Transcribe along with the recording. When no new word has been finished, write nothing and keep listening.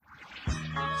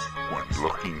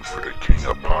Looking for the king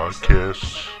of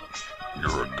podcasts?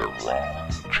 You're at the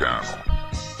wrong channel.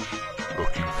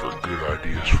 Looking for good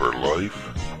ideas for life?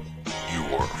 You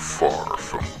are far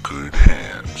from good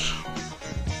hands.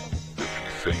 If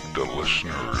you think the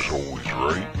listener is always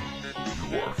right,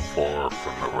 you are far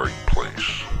from the right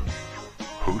place.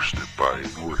 Hosted by a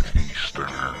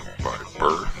Northeasterner by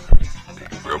birth, a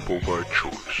rebel by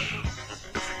choice.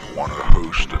 If you want a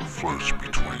host that floats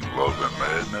between love and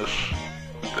madness,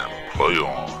 then play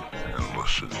on and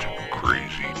listen to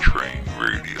Crazy Train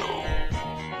Radio.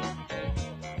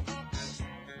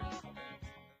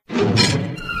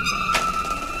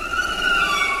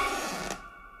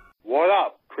 What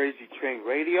up, Crazy Train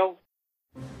Radio?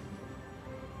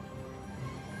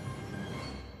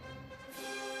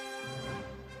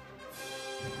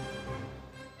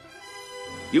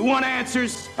 You want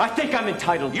answers? I think I'm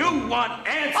entitled. You want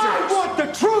answers? I want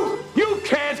the truth! You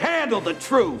can't handle the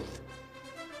truth!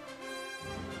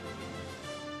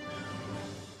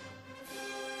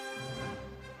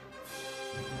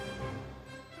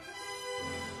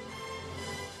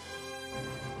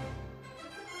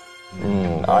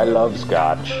 I love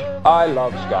scotch. I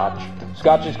love scotch.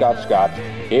 Scotchy, scotch, scotch.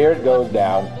 Here it goes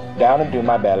down into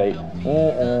my belly.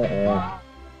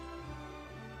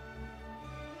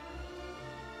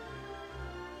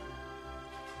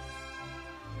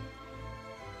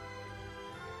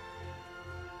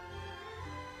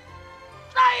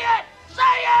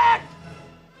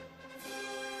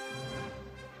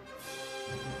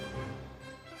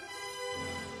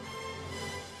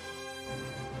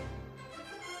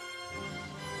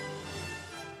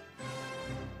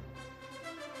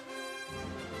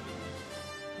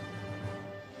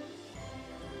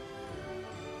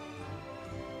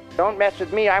 Don't mess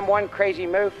with me, I'm one crazy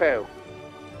mofo.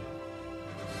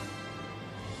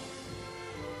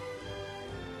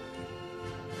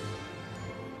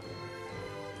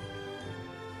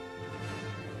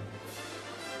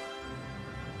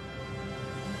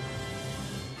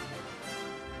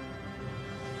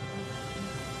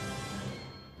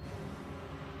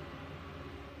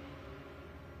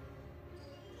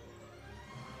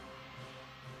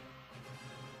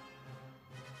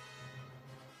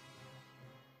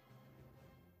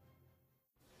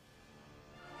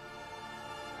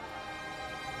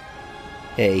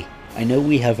 Hey, I know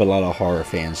we have a lot of horror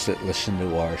fans that listen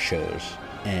to our shows,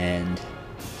 and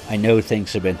I know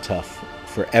things have been tough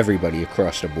for everybody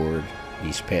across the board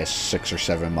these past 6 or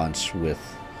 7 months with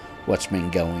what's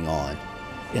been going on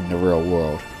in the real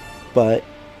world. But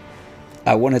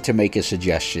I wanted to make a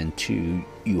suggestion to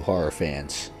you horror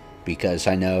fans, because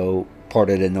I know part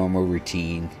of the normal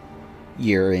routine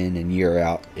year in and year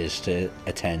out is to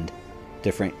attend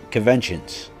different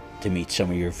conventions to meet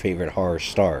some of your favorite horror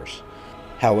stars.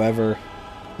 However,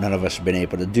 none of us have been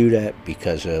able to do that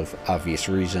because of obvious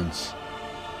reasons.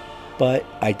 But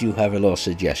I do have a little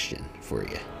suggestion for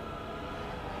you.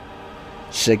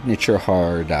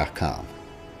 SignatureHorror.com.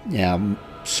 Now,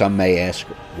 some may ask,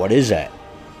 what is that?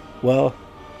 Well,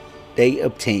 they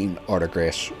obtain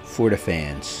autographs for the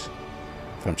fans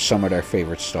from some of their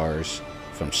favorite stars,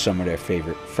 from some of their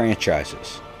favorite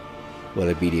franchises,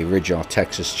 whether it be the original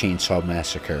Texas Chainsaw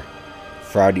Massacre,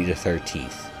 Friday the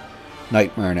 13th,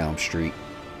 Nightmare on Elm Street,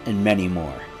 and many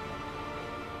more.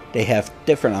 They have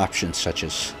different options, such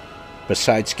as,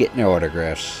 besides getting their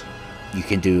autographs, you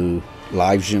can do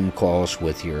live Zoom calls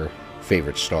with your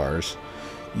favorite stars.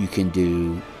 You can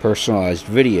do personalized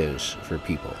videos for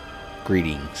people,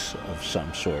 greetings of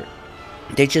some sort.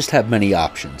 They just have many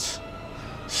options.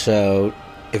 So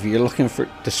if you're looking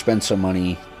to spend some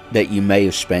money that you may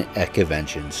have spent at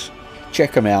conventions,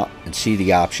 check them out and see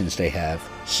the options they have.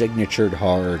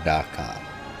 SignatureHorror.com.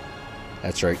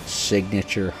 That's right,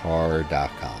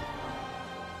 SignatureHorror.com.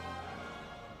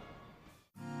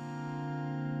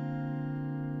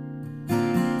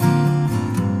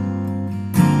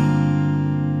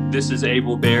 This is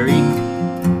Abel Berry,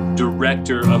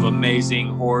 director of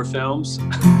amazing horror films,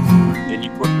 and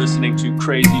you are listening to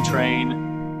Crazy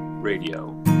Train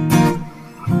Radio.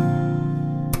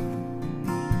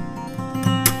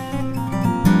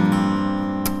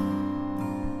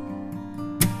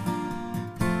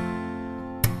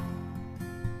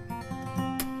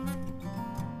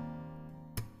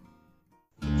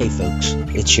 Hey folks,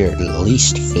 it's your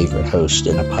least favorite host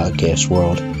in the podcast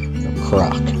world from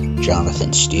Croc,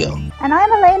 Jonathan Steele. And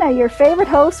I'm Elena, your favorite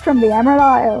host from the Emerald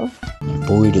Isle. And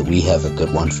boy, do we have a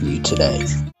good one for you today.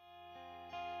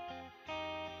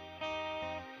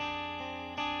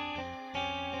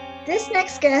 This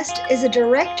next guest is a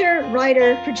director,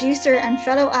 writer, producer, and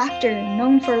fellow actor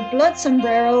known for Blood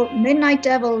Sombrero, Midnight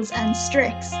Devils, and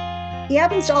Strix. He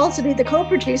happens to also be the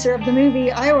co-producer of the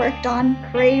movie I worked on,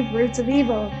 Crave Roots of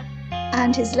Evil,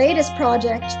 and his latest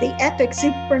project, the epic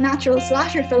supernatural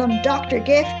slasher film Dr.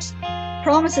 Gift,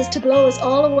 promises to blow us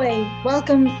all away.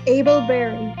 Welcome, Abel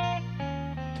Berry.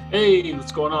 Hey,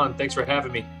 what's going on? Thanks for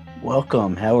having me.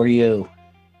 Welcome. How are you?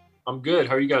 I'm good.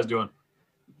 How are you guys doing?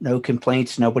 No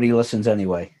complaints. Nobody listens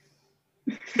anyway.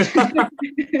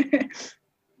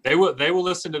 They will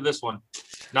listen to this one,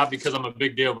 not because I'm a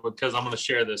big deal, but because I'm going to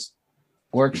share this.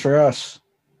 Works for us.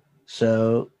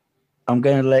 So I'm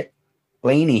going to let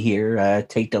Lainey here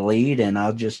take the lead, and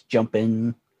I'll just jump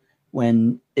in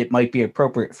when it might be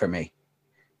appropriate for me.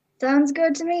 Sounds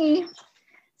good to me.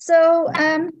 So,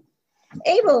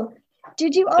 Abel,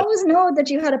 did you always know that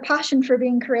you had a passion for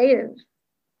being creative?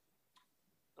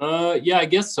 Yeah, I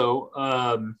guess so.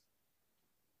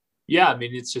 Yeah, I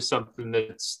mean, it's just something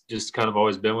that's just kind of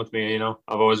always been with me. You know,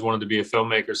 I've always wanted to be a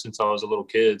filmmaker since I was a little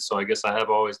kid. So I guess I have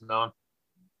always known.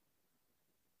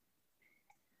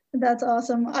 That's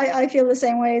awesome. I feel the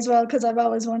same way as well, because I've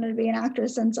always wanted to be an actor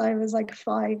since I was like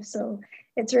 5. So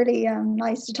it's really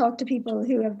nice to talk to people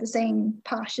who have the same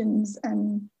passions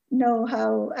and know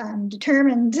how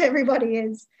determined everybody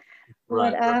is.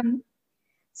 Right. But,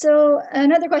 so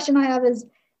another question I have is,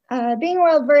 being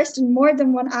well versed in more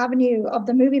than one avenue of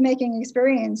the movie making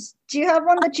experience, do you have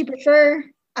one that you prefer,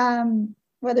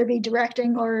 whether it be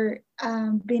directing or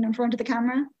being in front of the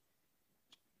camera?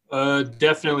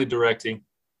 Definitely directing.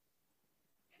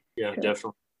 Yeah, cool.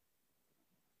 Definitely.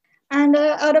 And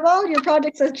out of all your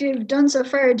projects that you've done so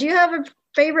far, do you have a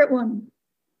favorite one?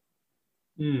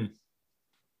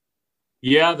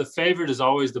 Yeah, the favorite is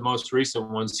always the most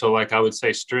recent one. So like I would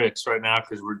say Strix right now,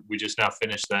 because we just now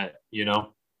finished that, you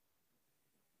know.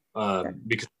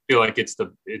 Because I feel like it's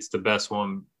the best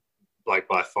one, like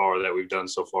by far, that we've done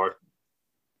so far.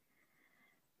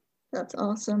 That's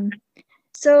awesome.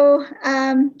 So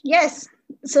yes,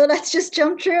 so let's just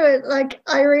jump through it. Like,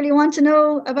 I really want to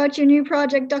know about your new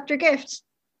project, Dr. Gift.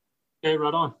 Okay,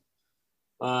 right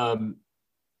on.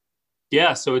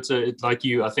 Yeah, so it's like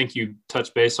I think you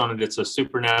touched base on it. It's a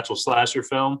supernatural slasher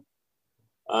film.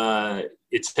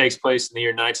 It takes place in the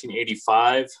year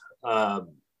 1985.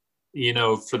 You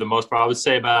know, for the most part, I would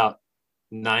say about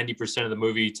 90% of the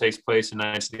movie takes place in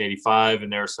 1985,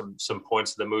 and there are some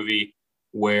points of the movie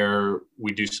where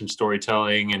we do some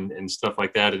storytelling and stuff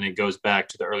like that, and it goes back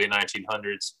to the early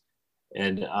 1900s,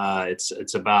 and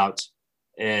it's about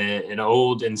an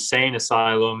old insane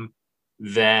asylum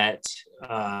that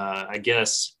I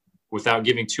guess, without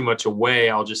giving too much away,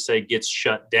 I'll just say gets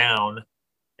shut down,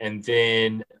 and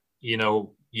then, you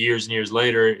know, years and years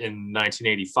later in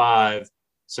 1985,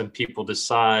 some people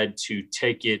decide to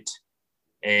take it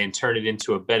and turn it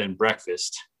into a bed and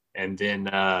breakfast, and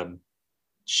then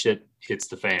shit hits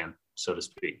the fan, so to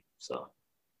speak. So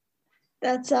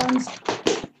that sounds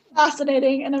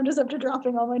fascinating, and I'm just after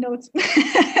dropping all my notes.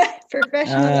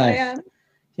 Professional I am.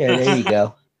 Yeah, there you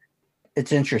go.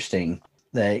 It's interesting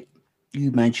that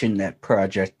you mentioned that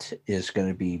project is going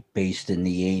to be based in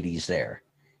the 80s there,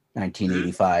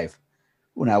 1985.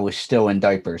 When I was still in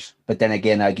diapers, but then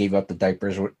again, I gave up the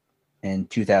diapers in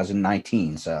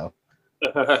 2019. So,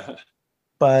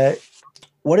 but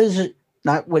what is it?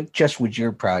 Not just with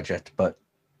your project, but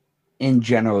in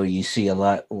general, you see a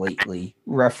lot lately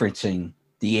referencing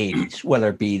the 80s, whether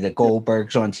it be the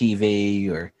Goldbergs on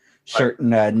TV or certain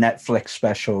Netflix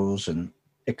specials and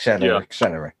et cetera, et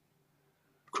cetera.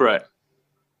 Correct.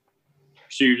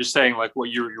 So you're just saying, like,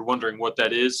 what you're wondering what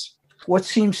that is? What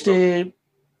seems to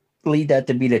lead that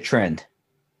to be the trend?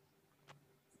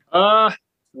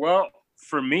 Well,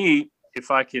 for me,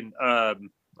 if I can, I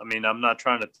mean, I'm not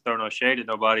trying to throw no shade at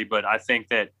nobody, but I think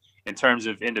that in terms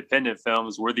of independent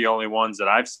films, we're the only ones that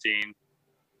I've seen.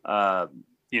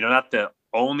 You know, not the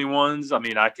only ones. I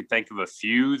mean, I could think of a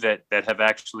few that have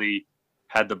actually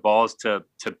had the balls to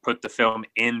put the film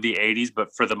in the 80s,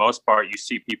 but for the most part, you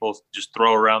see people just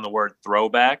throw around the word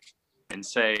throwback and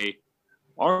say,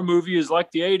 our movie is like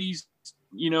the 80s.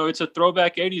 You know, it's a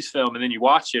throwback 80s film. And then you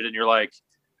watch it and you're like,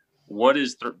 what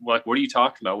are you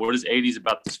talking about? What is 80s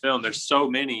about this film? There's so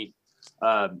many,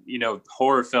 you know,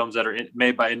 horror films that are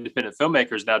made by independent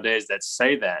filmmakers nowadays that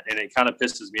say that. And it kind of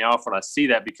pisses me off when I see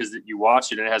that, because you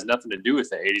watch it and it has nothing to do with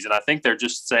the 80s. And I think they're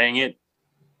just saying it.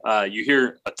 You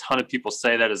hear a ton of people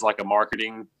say that as like a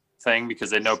marketing thing because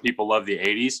they know people love the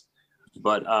 80s.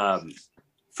 But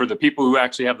for the people who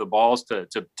actually have the balls to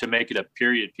make it a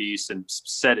period piece and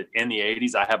set it in the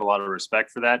 80s, I have a lot of respect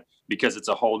for that, because it's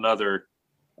a whole nother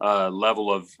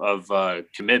level of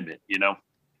commitment, you know?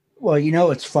 Well, you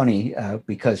know, it's funny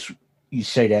because you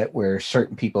say that where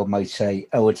certain people might say,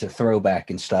 oh, it's a throwback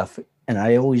and stuff. And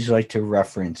I always like to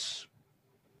reference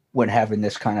when having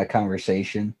this kind of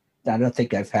conversation. I don't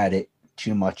think I've had it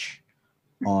too much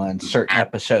on certain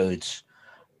episodes,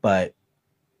 but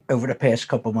over the past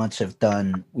couple months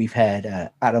we've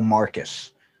had Adam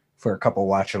Marcus for a couple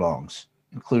watch-alongs,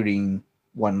 including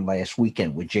one last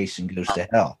weekend with Jason Goes to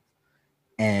Hell.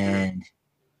 And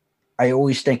I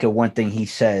always think of one thing he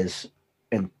says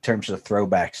in terms of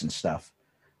throwbacks and stuff,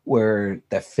 where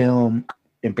the film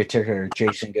in particular,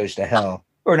 Jason Goes to Hell,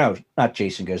 or no, not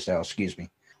Jason Goes to Hell, excuse me,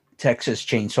 Texas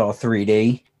Chainsaw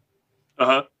 3D,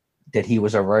 that he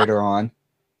was a writer on,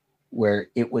 where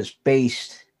it was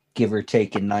based, give or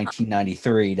take, in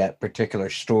 1993, that particular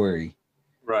story.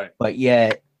 Right. But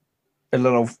yet, a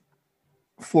little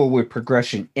forward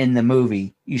progression in the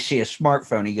movie, you see a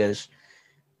smartphone. He goes,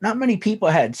 not many people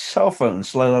had cell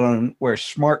phones, let alone were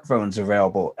smartphones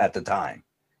available at the time.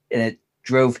 And it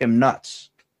drove him nuts.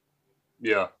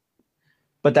 Yeah.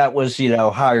 But that was,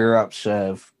 higher ups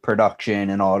of production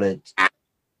and all that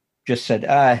just said,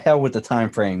 hell with the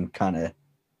time frame, kind of.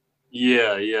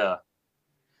 Yeah.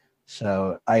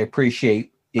 So I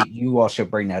appreciate that you also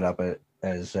bring that up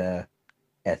as a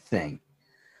thing.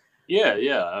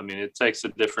 Yeah. I mean, it takes a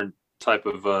different type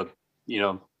of,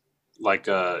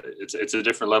 it's a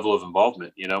different level of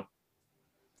involvement,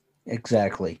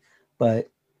 Exactly. But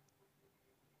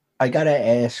I got to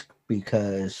ask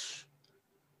because,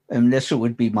 and this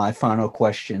would be my final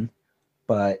question,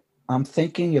 but I'm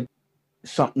thinking of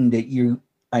something that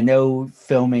I know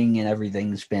filming and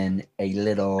everything's been a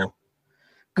little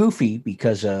goofy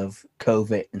because of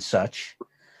COVID and such,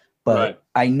 but right.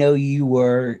 I know you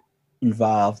were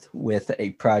involved with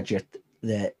a project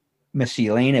that Miss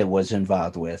Elena was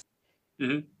involved with,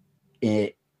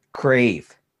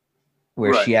 Crave,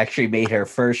 where right. she actually made her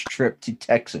first trip to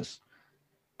Texas.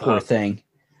 Poor thing.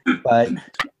 But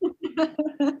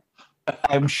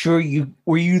I'm sure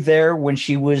were you there when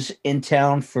she was in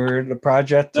town for the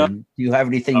project? No. And do you have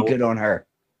anything good on her?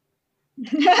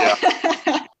 Yeah.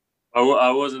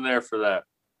 I wasn't there for that,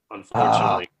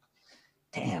 unfortunately.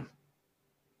 Damn.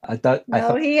 I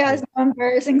thought he has no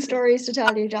embarrassing stories to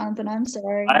tell you, Jonathan. I'm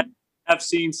sorry. I have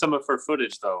seen some of her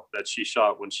footage though that she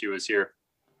shot when she was here.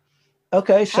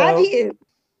 Okay, so have you?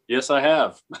 Yes, I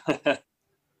have.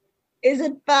 Is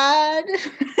it bad?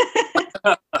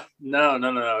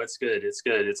 No. It's good.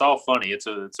 It's all funny. It's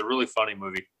a really funny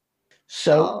movie.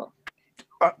 So,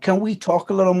 can we talk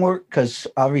a little more? Because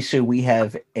obviously we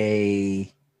have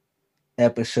a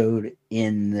episode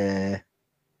in the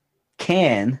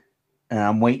can, and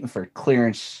I'm waiting for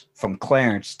clearance from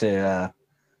Clarence to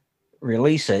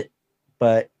release it.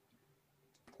 But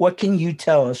what can you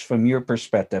tell us from your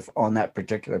perspective on that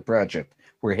particular project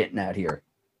we're hitting at here?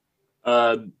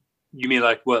 You mean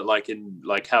like what, like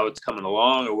how it's coming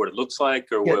along, or what it looks like,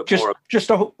 or what?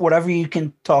 Just whatever you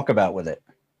can talk about with it.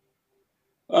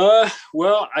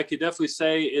 Well, I could definitely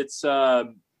say it's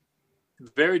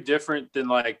very different than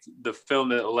like the film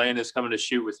that Elena's coming to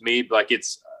shoot with me. Like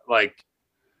it's like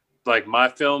my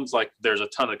films, like there's a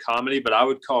ton of comedy, but I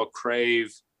would call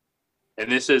Crave, and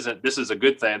this is a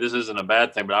good thing, this isn't a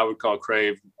bad thing, but I would call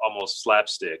Crave almost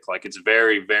slapstick. Like it's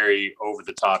very, very over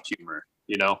the top humor,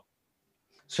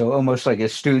 So almost like a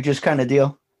Stooges kind of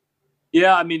deal?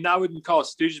 Yeah, I mean, I wouldn't call it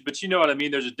Stooges, but you know what I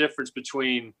mean? There's a difference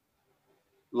between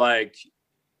like,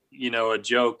 a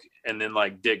joke and then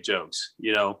like dick jokes,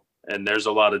 and there's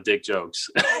a lot of dick jokes.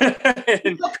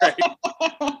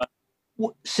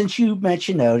 Since you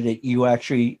mentioned though that you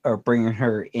actually are bringing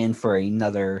her in for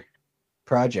another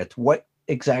project, what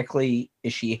exactly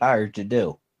is she hired to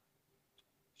do?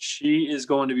 She is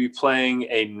going to be playing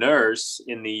a nurse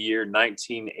in the year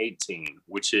 1918,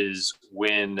 which is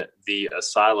when the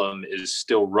asylum is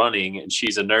still running, and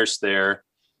she's a nurse there,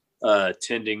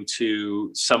 tending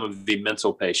to some of the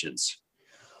mental patients.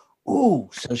 Ooh,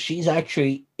 so she's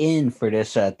actually in for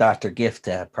this Dr. Gift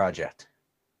project.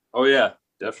 Oh yeah,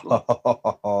 definitely.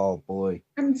 Oh boy,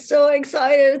 I'm so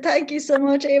excited! Thank you so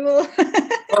much, Abel.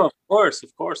 Oh, of course.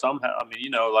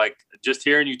 Like just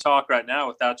hearing you talk right now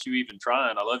without you even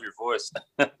trying, I love your voice.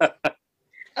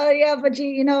 Oh yeah, but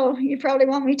you probably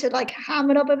want me to like ham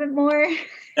it up a bit more.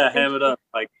 Yeah, ham it up,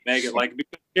 like make it like.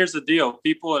 Because here's the deal: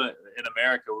 people in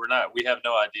America, we have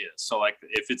no idea. So like,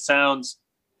 if it sounds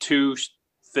too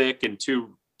thick and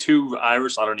too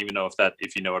Irish, I don't even know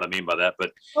if you know what I mean by that.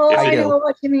 But I know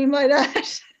what you mean by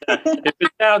that. If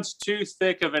it sounds too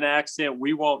thick of an accent,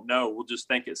 we won't know. We'll just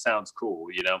think it sounds cool,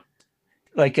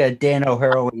 Like Dan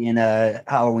O'Hurley in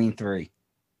Halloween 3.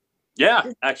 Yeah,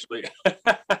 actually.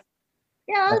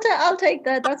 Yeah, I'll take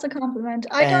that. That's a compliment.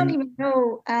 I don't even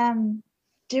know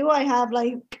do I have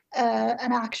like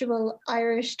an actual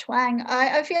Irish twang?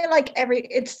 I feel like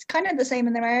it's kind of the same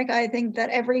in America. I think that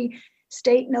every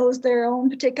state knows their own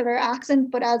particular accent,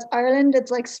 but as Ireland,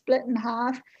 it's like split in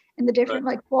half in the different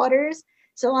like quarters.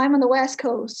 So I'm on the West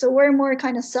Coast, so we're more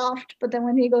kind of soft. But then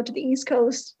when you go to the East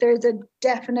Coast, there's a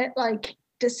definite like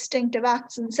distinctive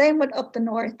accent. Same with up the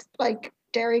north, like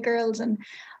Derry Girls, and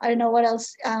I don't know what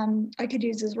else I could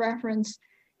use as reference.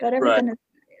 Got everything. Right.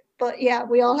 But yeah,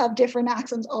 we all have different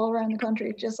accents all around the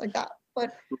country, just like that.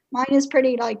 But mine is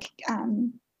pretty like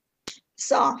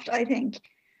soft, I think.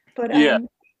 But yeah,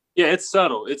 it's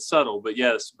subtle. It's subtle, but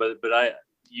yes, but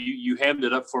you hammed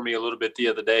it up for me a little bit the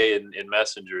other day in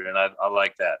Messenger, and I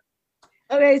like that.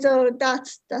 Okay, so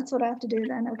that's what I have to do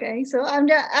then. Okay, so I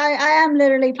am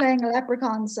literally playing a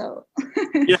leprechaun, so.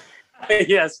 Yeah.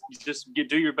 Yes, just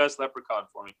do your best leprechaun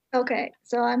for me. Okay,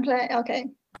 so I'm playing. Okay,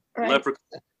 all right.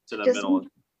 Leprechaun to the middle one.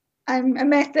 I'm a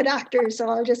method actor, so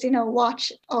I'll just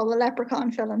watch all the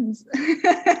leprechaun films.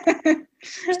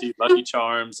 Just eat Lucky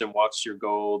Charms and watch your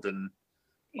gold and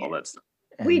all that stuff.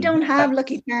 We don't have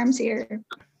Lucky Charms here.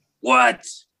 What?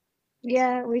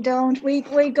 Yeah, we don't. We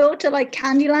go to like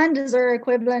Candyland is our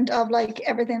equivalent of like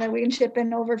everything that we can ship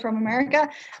in over from America,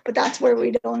 but that's where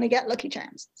we'd only get Lucky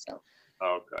Charms. So.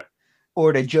 Okay.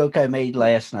 Or the joke I made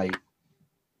last night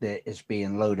that is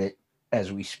being loaded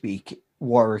as we speak.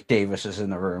 Warwick Davis is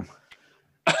in the room.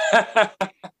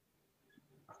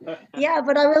 Yeah,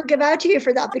 but I will give out to you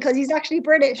for that because he's actually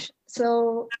British.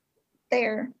 So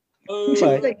there.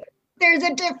 But, there's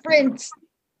a difference.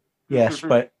 Yes,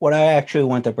 but what I actually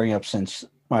want to bring up since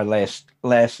my last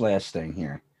thing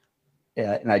here,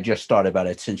 and I just thought about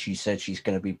it since she said she's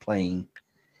going to be playing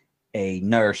a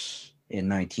nurse in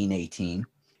 1918,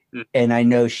 and I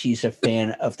know she's a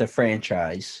fan of the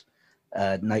franchise,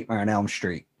 Nightmare on Elm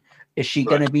Street. Is she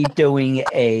going to be doing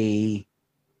a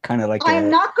kind of like I'm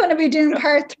not going to be doing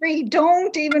part 3.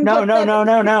 Don't even.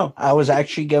 No. I was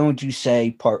actually going to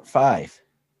say part 5.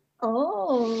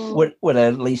 Oh. With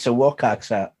a Lisa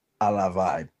Wilcox a la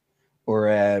vibe, or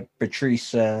a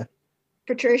Patricia.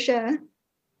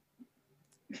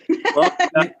 Well,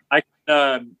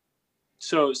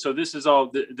 so this is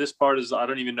all. This part is. I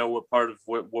don't even know what part of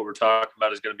what we're talking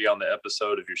about is going to be on the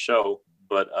episode of your show,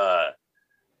 but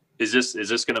is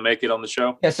this going to make it on the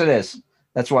show? Yes, it is.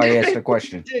 That's why I asked the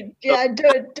question. Yeah,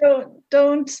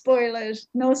 don't spoil it.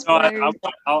 No spoilers.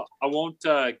 No, I won't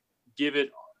give it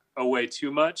away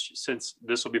too much since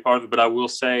this will be part of it, but I will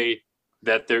say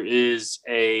that there is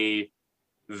a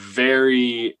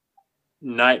very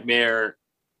Nightmare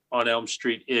on Elm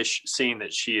Street-ish scene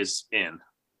that she is in.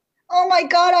 Oh my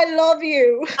God, I love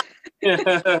you.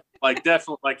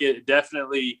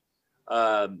 Definitely.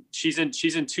 She's in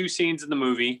 2 scenes in the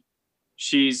movie.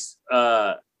 She's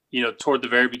toward the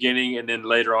very beginning and then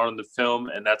later on in the film,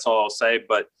 and that's all I'll say.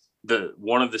 But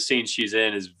one of the scenes she's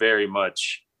in is very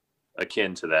much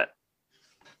akin to that.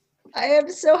 I am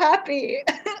so happy.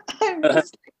 I'm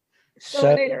just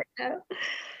so right now.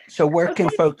 So where can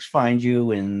folks find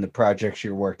you in the projects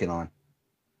you're working on?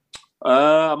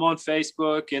 I'm on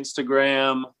Facebook,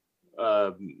 Instagram.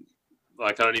 I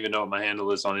don't even know what my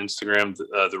handle is on Instagram.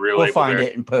 The real. We'll find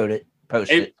it and post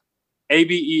it.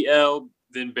 ABEL,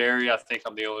 then Barry. I think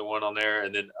I'm the only one on there,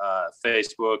 and then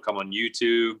Facebook. I'm on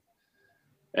YouTube,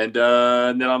 and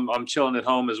then I'm chilling at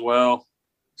home as well.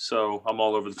 So I'm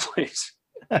all over the place.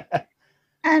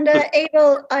 And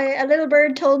Abel, a little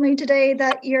bird told me today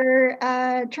that you're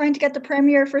trying to get the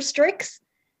premiere for Strix.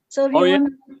 So if you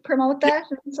want to promote that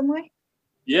in some way.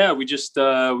 Yeah, we just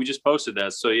posted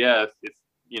that. So yeah,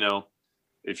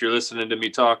 if you're listening to me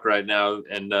talk right now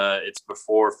and it's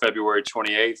before February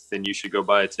 28th, then you should go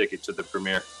buy a ticket to the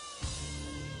premiere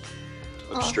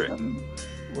of Strix.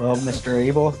 Well, Mr.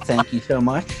 Abel, thank you so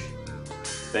much.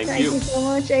 Thank you. Thank you so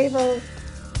much, Abel.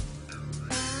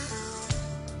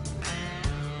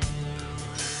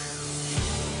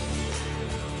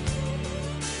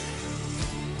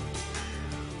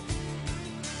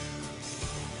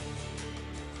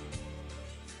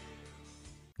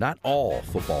 Not all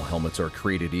football helmets are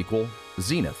created equal.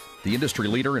 Zenith, the industry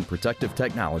leader in protective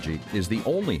technology, is the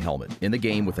only helmet in the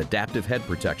game with adaptive head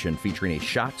protection featuring a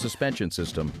shock suspension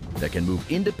system that can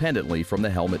move independently from the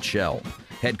helmet shell.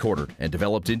 Headquartered and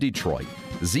developed in Detroit,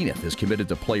 Zenith is committed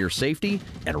to player safety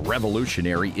and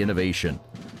revolutionary innovation.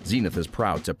 Zenith is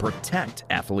proud to protect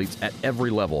athletes at every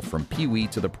level from Pee Wee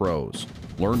to the pros.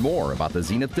 Learn more about the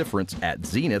Zenith difference at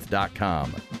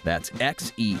zenith.com. That's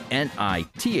XENITH.com.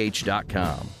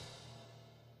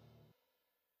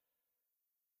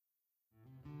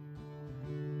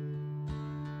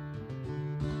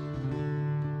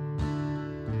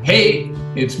 Hey,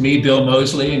 It's me, Bill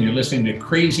Mosley, and you're listening to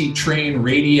Crazy Train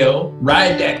Radio.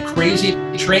 Ride that crazy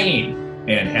train,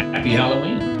 and happy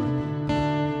Halloween.